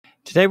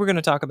Today we're going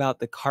to talk about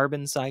the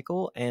carbon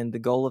cycle, and the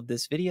goal of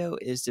this video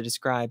is to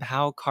describe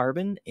how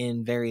carbon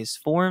in various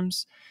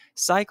forms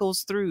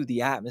cycles through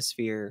the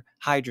atmosphere,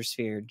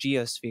 hydrosphere,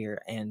 geosphere,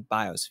 and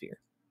biosphere.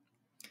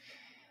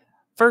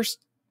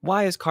 First,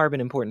 why is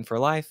carbon important for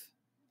life?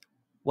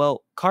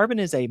 Well, carbon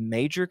is a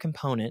major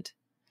component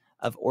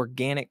of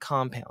organic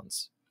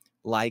compounds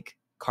like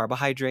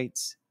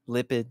carbohydrates,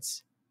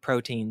 lipids,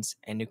 proteins,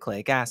 and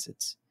nucleic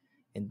acids.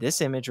 In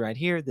this image right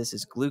here, this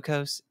is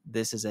glucose.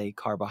 This is a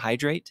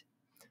carbohydrate.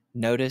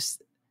 Notice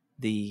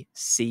the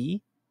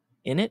C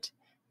in it.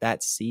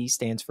 That C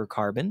stands for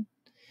carbon.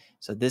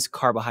 So this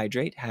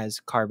carbohydrate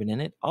has carbon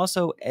in it.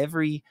 Also,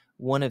 every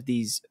one of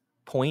these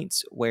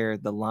points where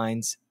the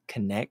lines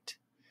connect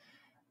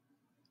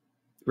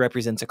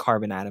represents a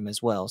carbon atom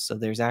as well. So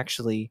there's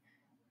actually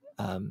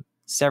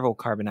several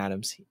carbon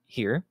atoms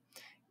here.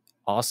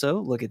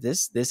 Also, look at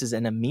this. This is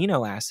an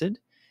amino acid,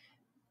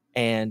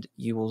 and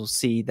you will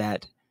see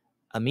that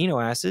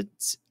amino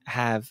acids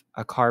have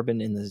a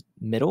carbon in the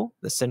middle,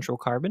 the central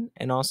carbon,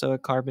 and also a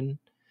carbon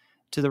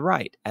to the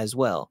right as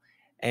well.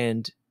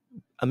 And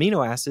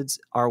amino acids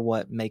are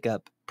what make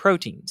up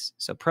proteins.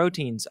 So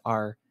proteins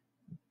are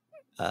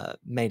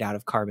made out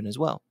of carbon as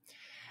well.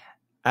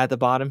 At the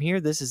bottom here,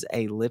 this is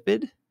a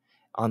lipid.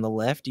 On the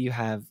left, you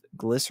have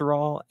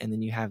glycerol, and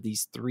then you have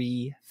these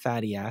three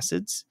fatty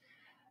acids.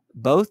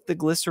 Both the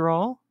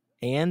glycerol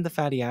and the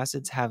fatty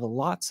acids have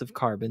lots of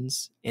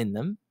carbons in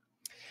them.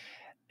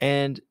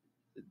 And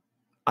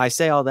I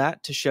say all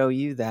that to show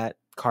you that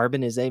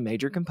carbon is a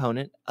major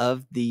component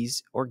of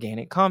these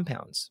organic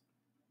compounds.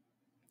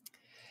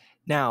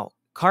 Now,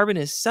 carbon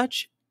is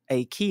such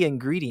a key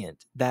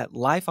ingredient that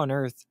life on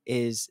Earth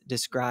is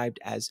described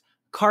as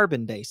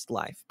carbon-based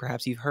life.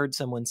 Perhaps you've heard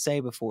someone say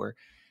before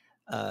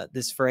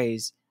this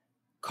phrase,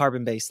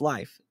 carbon-based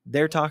life.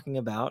 They're talking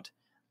about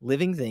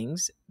living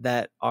things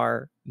that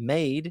are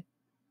made,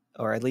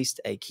 or at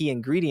least a key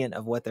ingredient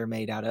of what they're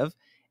made out of,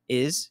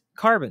 is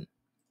carbon.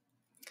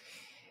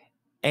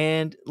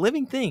 And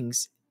living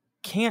things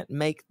can't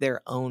make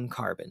their own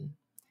carbon.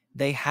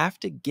 They have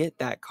to get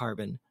that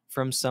carbon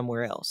from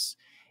somewhere else.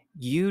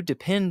 You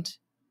depend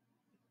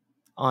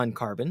on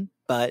carbon,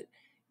 but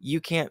you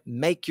can't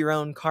make your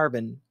own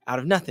carbon out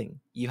of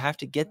nothing. You have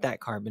to get that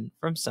carbon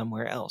from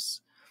somewhere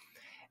else.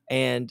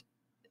 And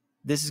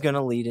this is going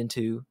to lead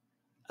into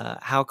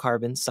how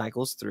carbon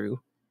cycles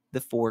through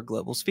the four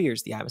global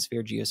spheres: the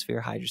atmosphere,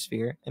 geosphere,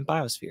 hydrosphere, and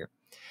biosphere.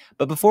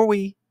 But before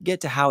we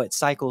get to how it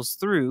cycles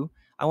through,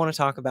 I want to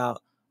talk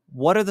about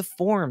what are the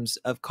forms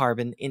of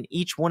carbon in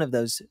each one of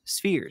those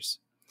spheres.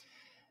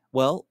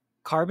 Well,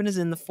 carbon is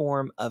in the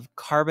form of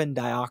carbon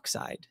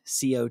dioxide,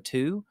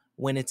 CO2,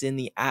 when it's in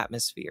the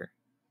atmosphere.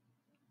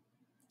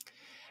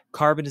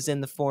 Carbon is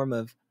in the form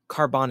of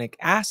carbonic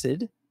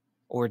acid,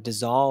 or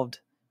dissolved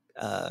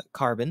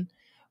carbon,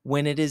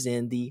 when it is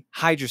in the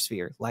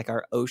hydrosphere, like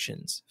our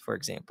oceans, for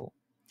example.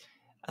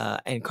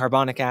 And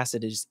carbonic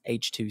acid is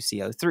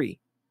H2CO3.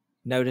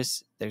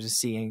 Notice there's a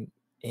C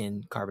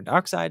in carbon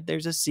dioxide,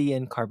 there's a C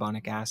in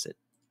carbonic acid.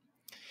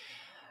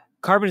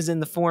 Carbon is in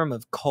the form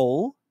of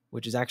coal,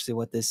 which is actually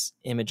what this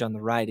image on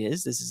the right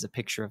is. This is a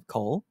picture of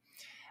coal.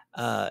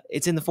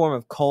 It's in the form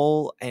of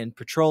coal and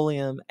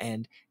petroleum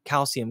and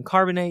calcium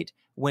carbonate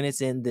when it's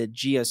in the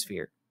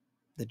geosphere.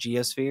 The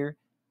geosphere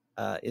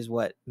is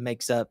what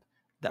makes up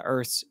the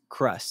Earth's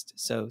crust.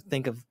 So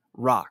think of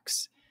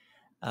rocks.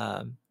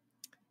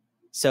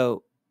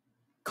 So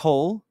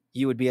coal,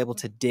 you would be able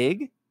to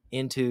dig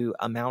into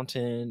a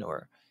mountain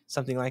or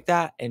something like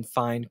that and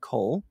find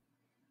coal.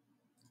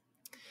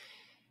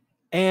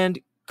 And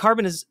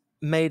carbon is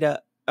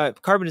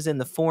carbon is in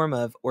the form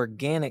of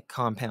organic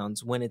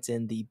compounds when it's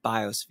in the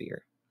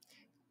biosphere.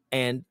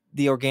 And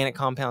the organic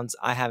compounds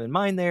I have in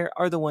mind there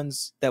are the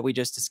ones that we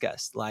just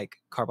discussed, like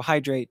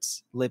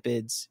carbohydrates,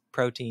 lipids,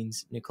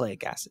 proteins,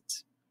 nucleic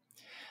acids.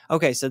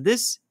 Okay, so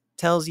this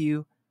tells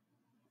you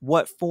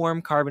what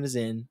form carbon is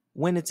in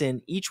when it's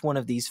in each one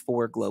of these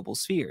four global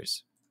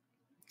spheres.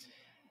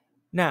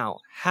 Now,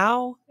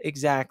 how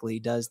exactly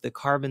does the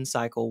carbon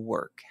cycle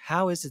work?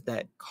 How is it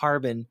that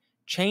carbon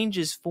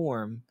changes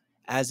form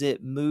as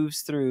it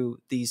moves through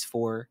these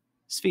four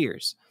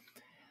spheres?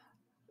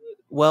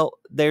 Well,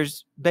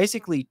 there's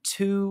basically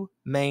two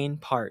main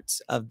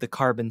parts of the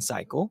carbon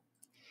cycle.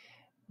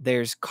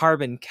 There's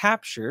carbon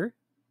capture,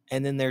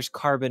 and then there's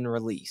carbon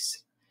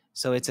release.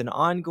 So it's an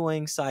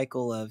ongoing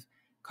cycle of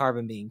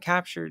carbon being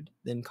captured,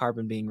 then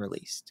carbon being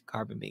released,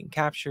 carbon being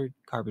captured,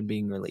 carbon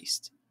being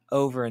released,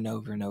 over and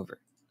over and over.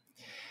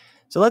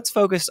 So let's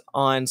focus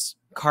on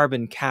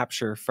carbon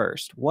capture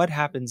first. What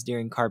happens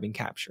during carbon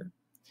capture?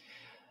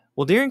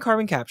 Well, during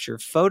carbon capture,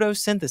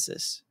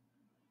 photosynthesis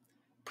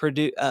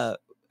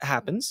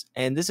happens,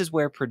 and this is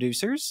where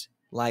producers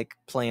like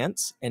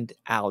plants and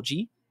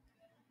algae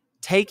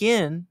take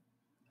in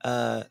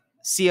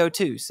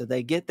CO2. So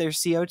they get their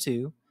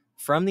CO2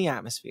 from the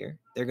atmosphere.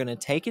 They're going to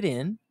take it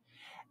in,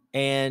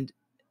 and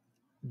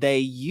they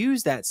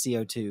use that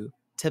CO2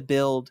 to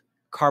build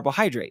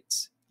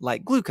carbohydrates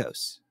like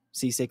glucose,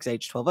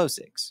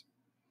 C6H12O6.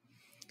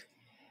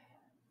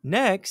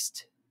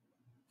 Next,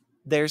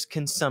 there's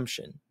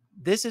consumption.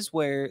 This is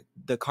where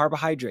the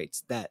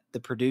carbohydrates that the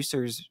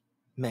producers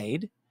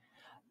made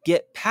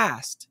get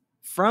passed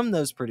from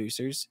those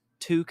producers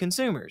to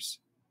consumers.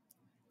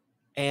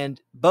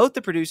 And both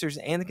the producers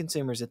and the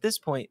consumers at this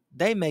point,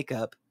 they make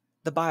up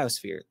the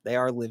biosphere. They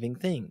are living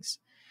things.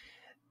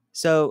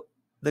 So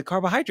the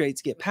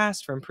carbohydrates get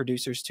passed from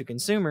producers to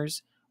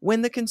consumers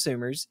when the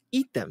consumers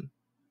eat them.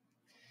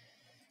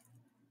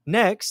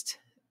 Next,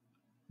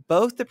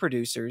 both the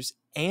producers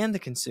and the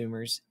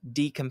consumers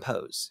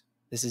decompose.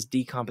 This is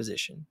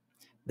decomposition.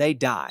 They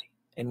die.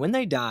 And when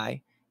they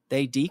die,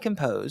 they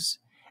decompose,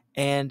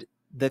 and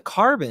the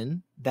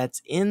carbon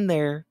that's in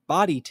their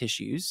body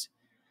tissues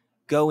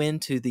go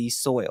into the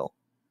soil.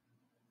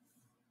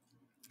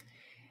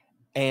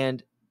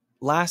 And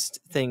last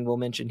thing we'll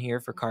mention here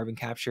for carbon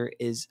capture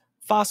is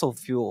fossil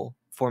fuel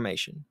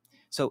formation.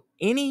 So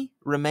any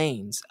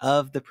remains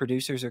of the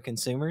producers or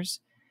consumers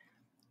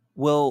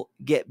will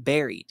get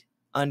buried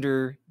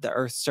under the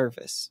Earth's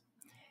surface.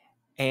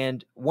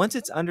 And once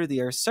it's under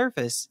the Earth's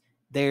surface,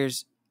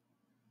 there's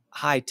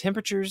high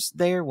temperatures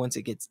there once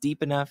it gets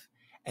deep enough,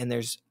 and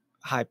there's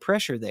high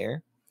pressure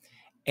there.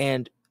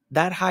 And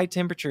that high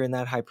temperature and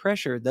that high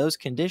pressure, those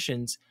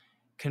conditions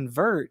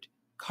convert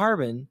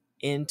carbon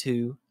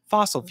into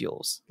fossil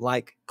fuels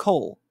like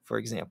coal, for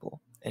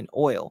example, and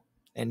oil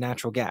and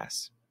natural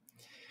gas.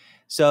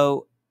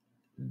 So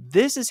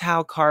this is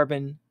how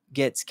carbon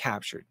gets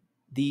captured.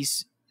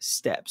 These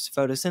steps: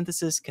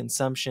 photosynthesis,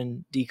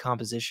 consumption,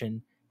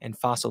 decomposition, and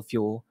fossil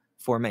fuel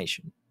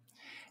formation.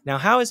 Now,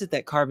 how is it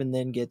that carbon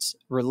then gets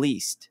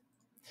released?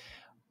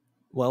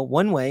 Well,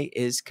 one way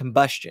is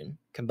combustion.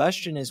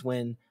 Combustion is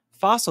when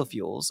fossil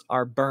fuels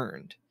are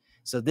burned.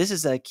 So this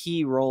is a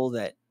key role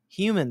that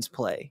humans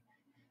play.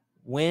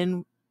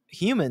 When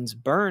humans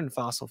burn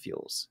fossil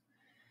fuels,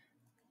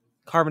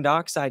 carbon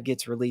dioxide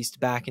gets released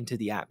back into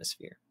the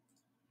atmosphere.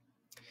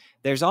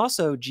 There's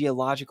also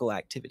geological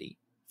activity.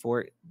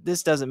 For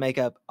this doesn't make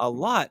up a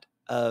lot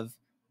of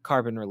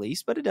carbon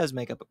release, but it does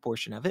make up a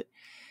portion of it.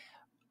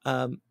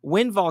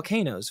 When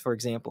volcanoes, for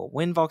example,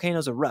 when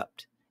volcanoes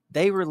erupt,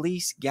 they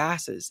release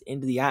gases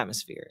into the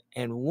atmosphere,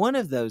 and one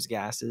of those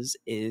gases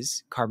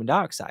is carbon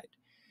dioxide.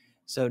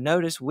 So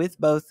notice, with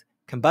both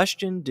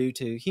combustion due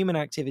to human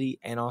activity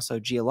and also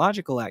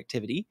geological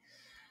activity,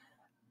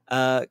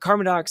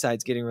 carbon dioxide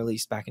is getting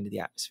released back into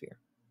the atmosphere.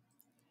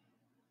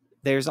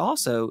 There's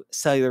also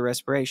cellular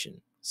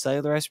respiration.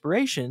 Cellular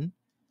respiration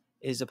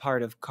is a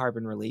part of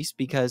carbon release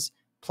because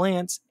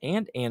plants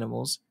and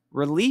animals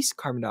release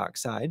carbon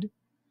dioxide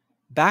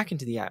back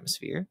into the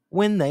atmosphere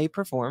when they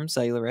perform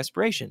cellular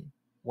respiration.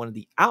 One of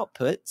the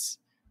outputs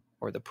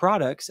or the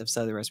products of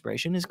cellular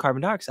respiration is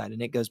carbon dioxide,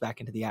 and it goes back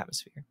into the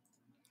atmosphere.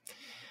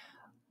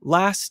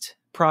 Last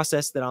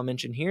process that I'll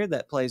mention here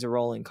that plays a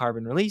role in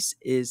carbon release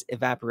is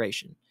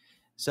evaporation.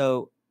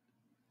 So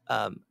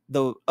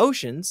the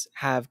oceans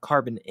have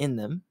carbon in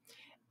them,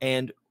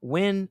 and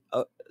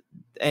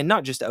and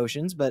not just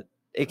oceans, but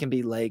it can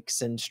be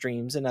lakes and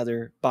streams and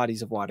other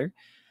bodies of water.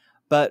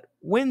 But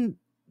when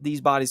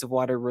these bodies of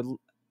water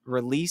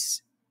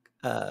release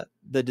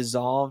the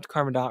dissolved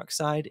carbon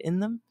dioxide in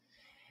them,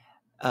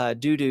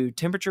 due to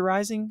temperature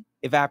rising,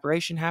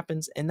 evaporation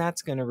happens, and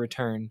that's going to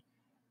return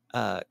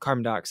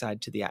carbon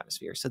dioxide to the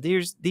atmosphere. So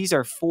these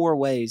are 4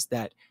 ways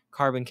that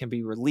carbon can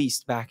be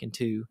released back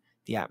into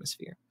the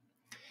atmosphere.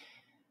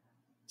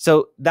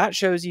 So that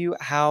shows you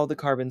how the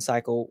carbon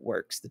cycle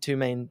works. The 2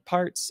 main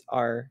parts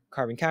are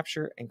carbon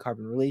capture and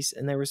carbon release,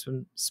 and there were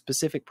some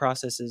specific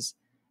processes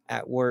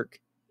at work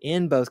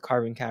in both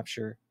carbon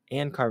capture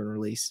and carbon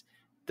release.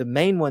 The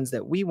main ones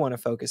that we want to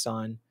focus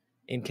on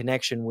in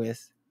connection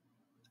with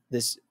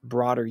this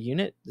broader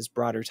unit, this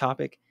broader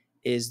topic,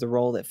 is the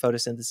role that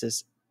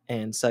photosynthesis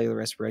and cellular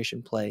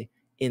respiration play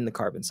in the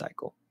carbon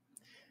cycle.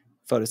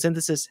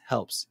 Photosynthesis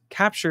helps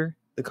capture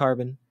the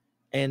carbon,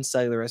 and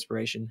cellular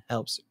respiration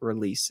helps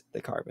release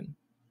the carbon.